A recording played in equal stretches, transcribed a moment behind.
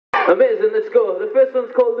Amazing, let's go. The first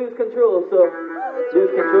one's called Lose Control, so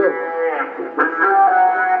lose control.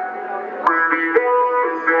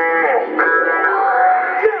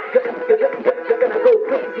 You're gonna go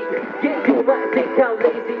crazy. Yeah, you might think I'm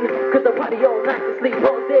lazy, cause I party all night and sleep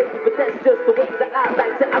all day. But that's just the way that I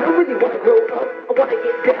like to. I don't really wanna grow up, I wanna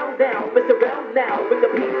get down now. Mess around now, bring the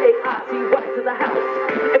P-A-I-T-Y to the house.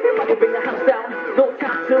 Everybody bring the house down, no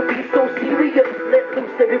time to be so serious. Let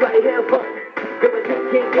loose, everybody have fun. Grab a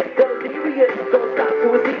drink, can't get delirious. Don't stop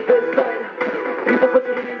till we see the sun. People put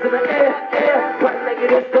your hands in the air, air. Party like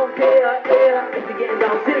it is, don't care, air. If you're getting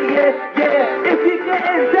down, say yeah, yeah. If you're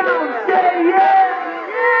getting down, say yeah,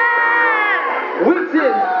 yeah.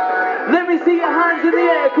 Wigton, let me see your hands in the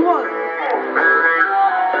air, come on.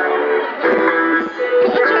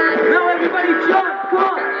 Now everybody jump, come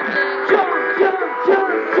on. Jump, jump,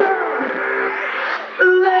 jump, jump.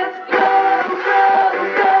 Let's go, go,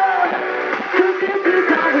 go. Cause this is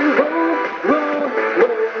how we roll, roll,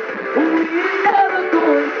 roll. We ain't never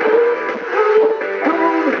going home.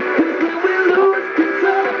 Cause when we lose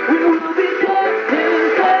control, we will be dancing,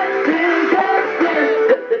 dancing, dancing.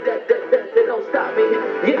 They don't stop me.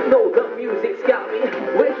 You know the music's got me.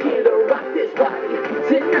 We're here to rock this body.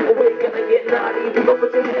 Tonight we're gonna get naughty. People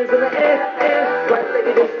put your hands in the air, air. Right like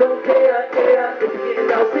you just don't care, air. If you're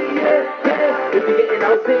getting out, say yeah, yeah. If you're getting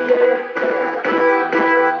out, say yeah.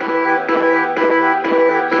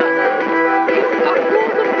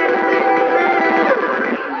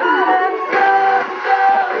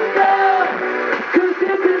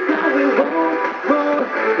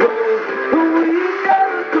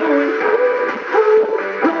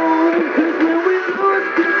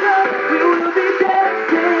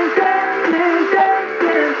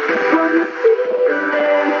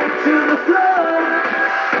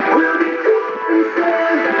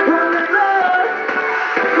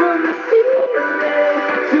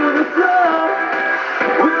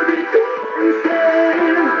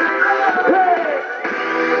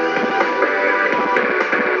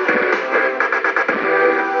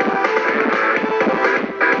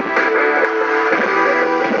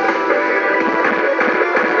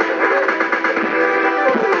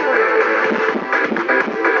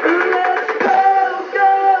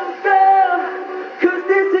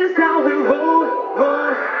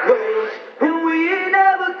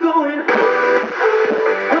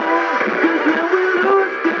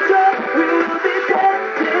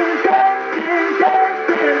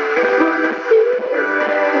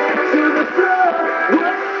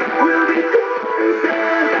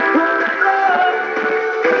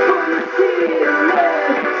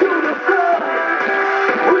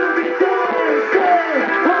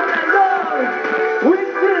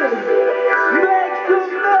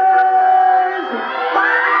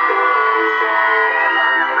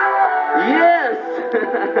 Yes!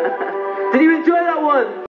 Did you enjoy that one?